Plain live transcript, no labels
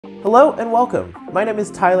Hello and welcome. My name is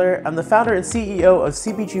Tyler. I'm the founder and CEO of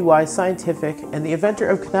CBGY Scientific and the inventor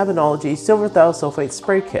of Cannabinology silver thiosulfate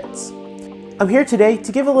spray kits. I'm here today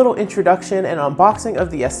to give a little introduction and unboxing of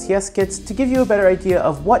the STS kits to give you a better idea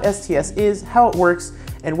of what STS is, how it works,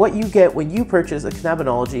 and what you get when you purchase a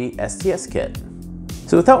Cannabinology STS kit.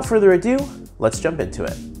 So without further ado, let's jump into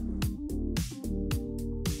it.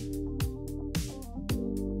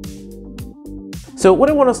 So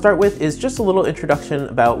what I want to start with is just a little introduction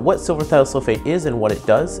about what silver thiosulfate is and what it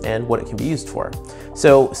does and what it can be used for.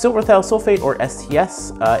 So silver thiosulfate, or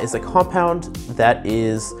STS, is a compound that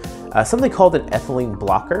is something called an ethylene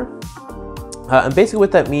blocker. And basically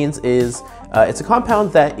what that means is it's a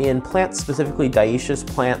compound that in plants, specifically dioecious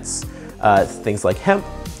plants, things like hemp,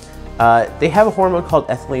 they have a hormone called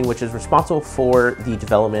ethylene, which is responsible for the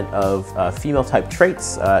development of female-type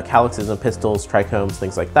traits, calyxes and pistils, trichomes,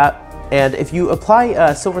 things like that. And if you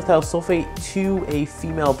apply silver thiosulfate to a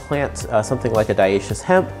female plant, something like a dioecious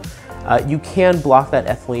hemp, you can block that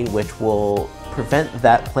ethylene, which will prevent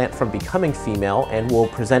that plant from becoming female and will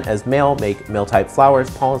present as male, make male-type flowers,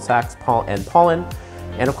 pollen sacs, and pollen.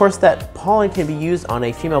 And of course, that pollen can be used on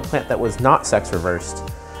a female plant that was not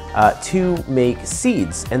sex-reversed to make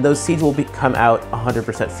seeds. And those seeds will come out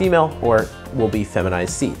 100% female or will be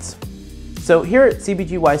feminized seeds. So here at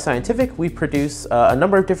CBGY Scientific, we produce a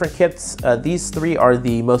number of different kits. These three are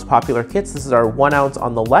the most popular kits. This is our 1 ounce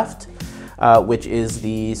on the left, which is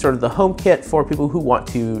the sort of the home kit for people who want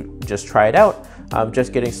to just try it out,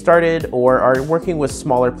 just getting started, or are working with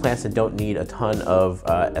smaller plants and don't need a ton of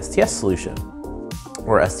STS solution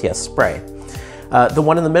or STS spray. The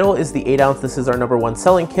one in the middle is the 8 ounce. This is our #1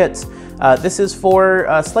 selling kit. This is for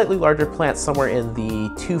slightly larger plants, somewhere in the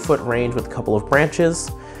 2-foot range with a couple of branches.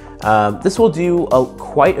 This will do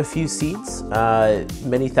quite a few seeds,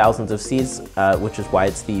 many thousands of seeds, which is why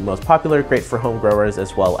it's the most popular, great for home growers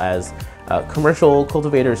as well as commercial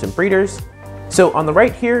cultivators and breeders. So on the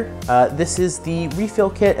right here, this is the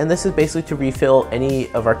refill kit, and this is basically to refill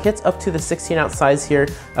any of our kits up to the 16 ounce size here,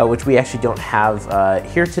 which we actually don't have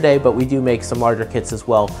here today, but we do make some larger kits as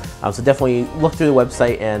well. So definitely look through the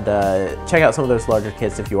website and check out some of those larger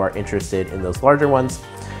kits if you are interested in those larger ones.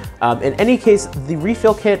 In any case, the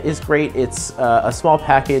refill kit is great. It's a small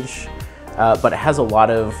package, but it has a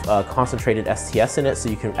lot of concentrated STS in it, so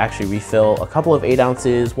you can actually refill a couple of 8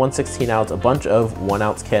 ounces, 1 16 ounce, a bunch of 1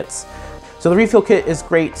 ounce kits. So the refill kit is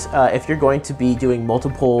great if you're going to be doing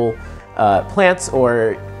multiple plants,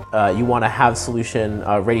 or you want to have solution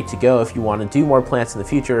ready to go if you want to do more plants in the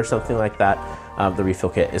future or something like that. The refill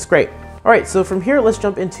kit is great. All right, so from here, let's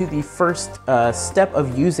jump into the first step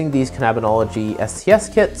of using these Cannabinology STS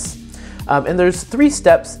kits. And there's 3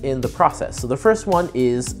 steps in the process. So the first one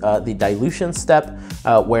is the dilution step,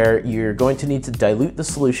 where you're going to need to dilute the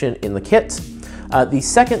solution in the kit. The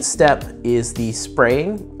second step is the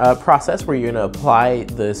spraying process, where you're gonna apply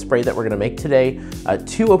the spray that we're gonna make today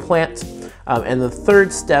to a plant. And the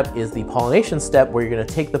third step is the pollination step, where you're going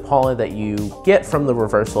to take the pollen that you get from the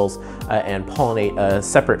reversals and pollinate a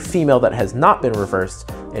separate female that has not been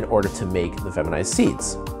reversed in order to make the feminized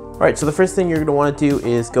seeds. All right, so the first thing you're going to want to do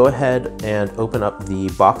is go ahead and open up the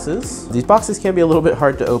boxes. These boxes can be a little bit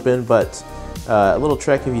hard to open, but a little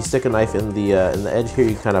trick: if you stick a knife in the edge here,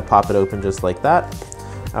 you kind of pop it open just like that.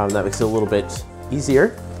 That makes it a little bit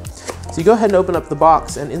easier. So you go ahead and open up the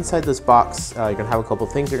box, and inside this box, you're gonna have a couple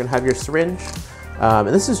of things. You're gonna have your syringe, and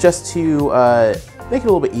this is just to make it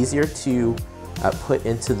a little bit easier to put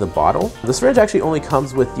into the bottle. The syringe actually only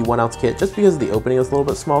comes with the 1 ounce kit just because the opening is a little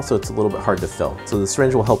bit small, so it's a little bit hard to fill. So the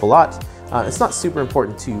syringe will help a lot. It's not super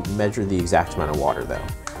important to measure the exact amount of water though.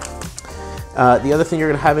 The other thing you're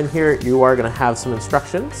gonna have in here, you are gonna have some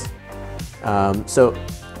instructions.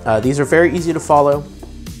 These are very easy to follow.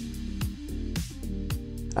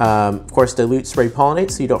 Of course, dilute, spray, pollinate,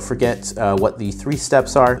 so you don't forget what the 3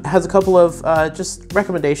 steps are. It has a couple of just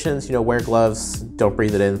recommendations, wear gloves, don't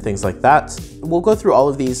breathe it in, things like that. We'll go through all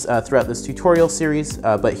of these throughout this tutorial series,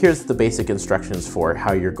 but here's the basic instructions for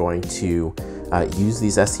how you're going to use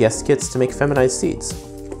these STS kits to make feminized seeds.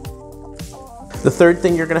 The third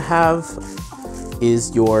thing you're going to have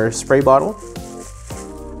is your spray bottle.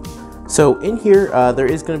 So in here, there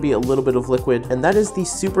is going to be a little bit of liquid, and that is the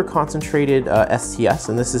super concentrated STS,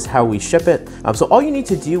 and this is how we ship it. So all you need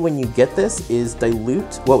to do when you get this is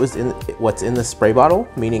dilute what's in the spray bottle,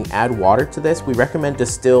 meaning add water to this. We recommend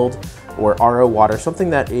distilled or RO water, something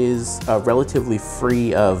that is relatively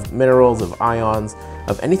free of minerals, of ions,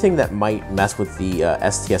 of anything that might mess with the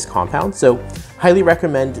STS compound. So highly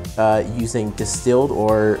recommend using distilled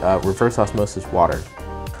or reverse osmosis water.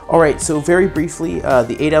 All right, so very briefly,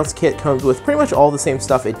 the 8 ounce kit comes with pretty much all the same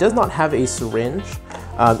stuff. It does not have a syringe,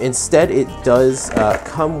 Instead, it does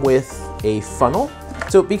come with a funnel.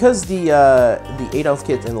 So because the 8-ounce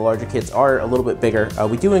kits and the larger kits are a little bit bigger,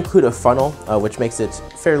 we do include a funnel, which makes it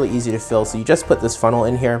fairly easy to fill. So you just put this funnel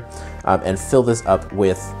in here and fill this up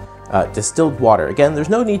with distilled water. Again, there's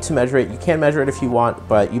no need to measure it. You can measure it if you want,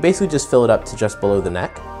 but you basically just fill it up to just below the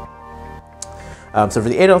neck. So for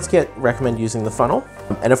the 8-ounce kit, recommend using the funnel.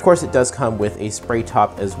 And of course, it does come with a spray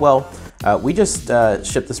top as well. We just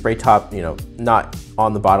ship the spray top, not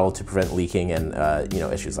on the bottle to prevent leaking and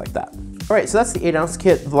issues like that. All right, so that's the 8-ounce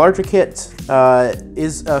kit. The larger kit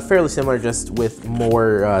is fairly similar, just with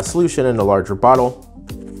more solution and a larger bottle.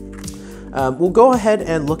 We'll go ahead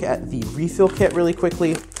and look at the refill kit really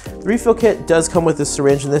quickly. The refill kit does come with a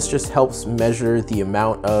syringe, and this just helps measure the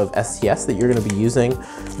amount of STS that you're going to be using.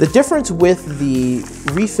 The difference with the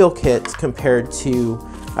refill kit compared to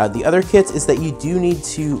the other kits is that you do need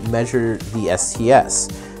to measure the STS.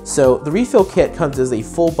 So the refill kit comes as a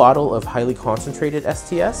full bottle of highly concentrated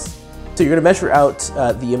STS. So you're going to measure out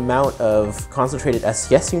the amount of concentrated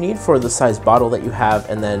STS you need for the size bottle that you have,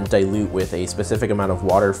 and then dilute with a specific amount of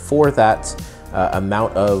water for that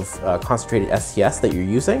amount of concentrated STS that you're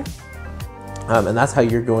using. And that's how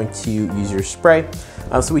you're going to use your spray.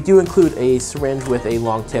 So we do include a syringe with a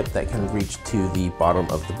long tip that can reach to the bottom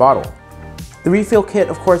of the bottle. The refill kit,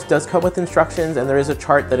 of course, does come with instructions, and there is a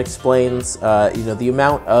chart that explains the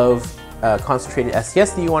amount of concentrated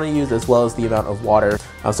STS that you want to use, as well as the amount of water.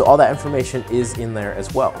 So all that information is in there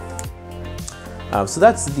as well. So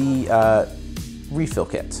that's the refill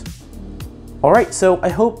kit. All right, so I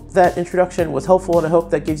hope that introduction was helpful, and I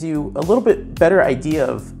hope that gives you a little bit better idea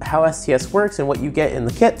of how STS works and what you get in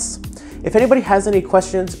the kits. If anybody has any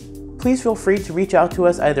questions, please feel free to reach out to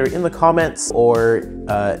us either in the comments, or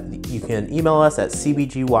you can email us at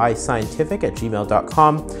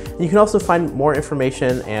cbgyscientific@gmail.com. And you can also find more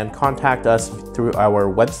information and contact us through our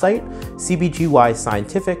website,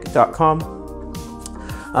 cbgyscientific.com.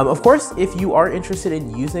 Of course, if you are interested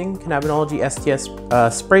in using Cannabinology STS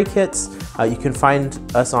spray kits, you can find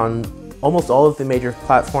us on almost all of the major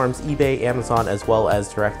platforms, eBay, Amazon, as well as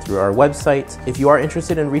direct through our website. If you are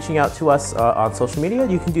interested in reaching out to us on social media,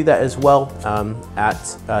 you can do that as well at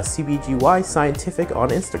CBGY Scientific on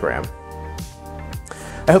Instagram.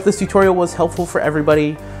 I hope this tutorial was helpful for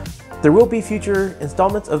everybody. There will be future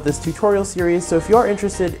installments of this tutorial series, so if you are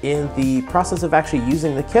interested in the process of actually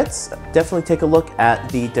using the kits, definitely take a look at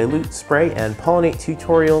the dilute, spray, and pollinate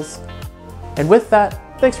tutorials. And with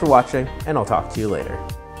that, thanks for watching, and I'll talk to you later.